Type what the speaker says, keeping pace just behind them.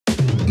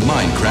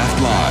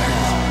Minecraft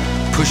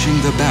Live, pushing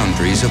the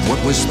boundaries of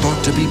what was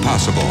thought to be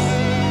possible.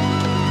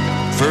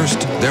 First,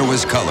 there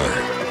was color.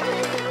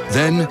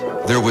 Then,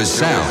 there was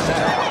sound.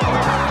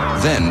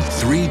 Then,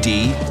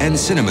 3D and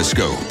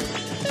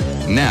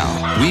CinemaScope.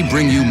 Now, we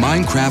bring you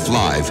Minecraft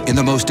Live in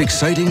the most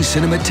exciting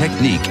cinema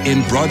technique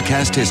in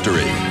broadcast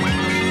history.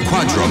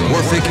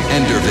 Quadromorphic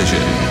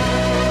Endervision.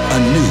 A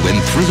new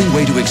and thrilling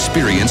way to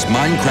experience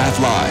Minecraft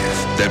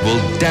Live that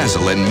will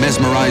dazzle and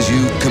mesmerize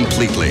you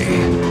completely.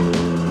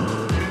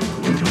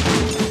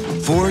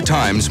 4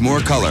 times more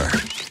color.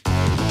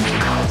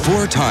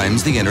 4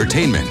 times the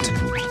entertainment.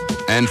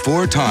 And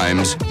 4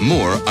 times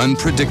more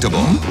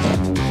unpredictable.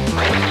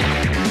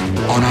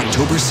 On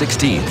October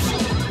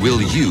 16th, will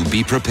you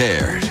be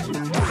prepared?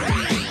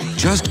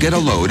 Just get a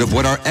load of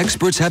what our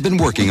experts have been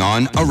working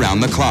on around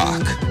the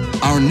clock.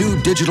 Our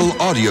new digital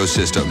audio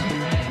system,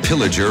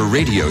 Pillager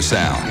Radio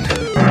Sound.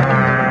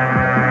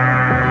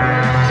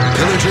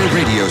 Pillager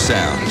Radio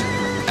Sound.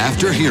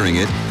 After hearing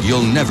it,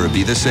 you'll never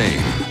be the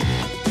same.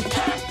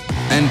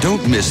 And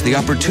don't miss the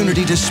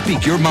opportunity to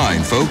speak your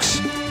mind, folks.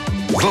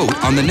 Vote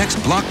on the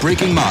next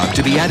block-breaking mob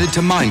to be added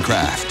to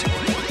Minecraft.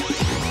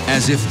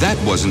 As if that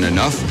wasn't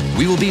enough,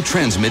 we will be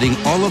transmitting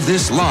all of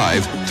this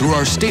live through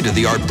our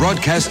state-of-the-art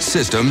broadcast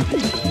system,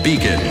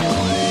 Beacon.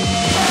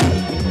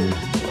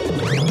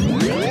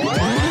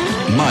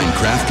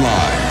 Minecraft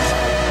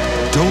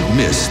Live. Don't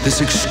miss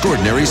this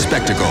extraordinary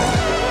spectacle.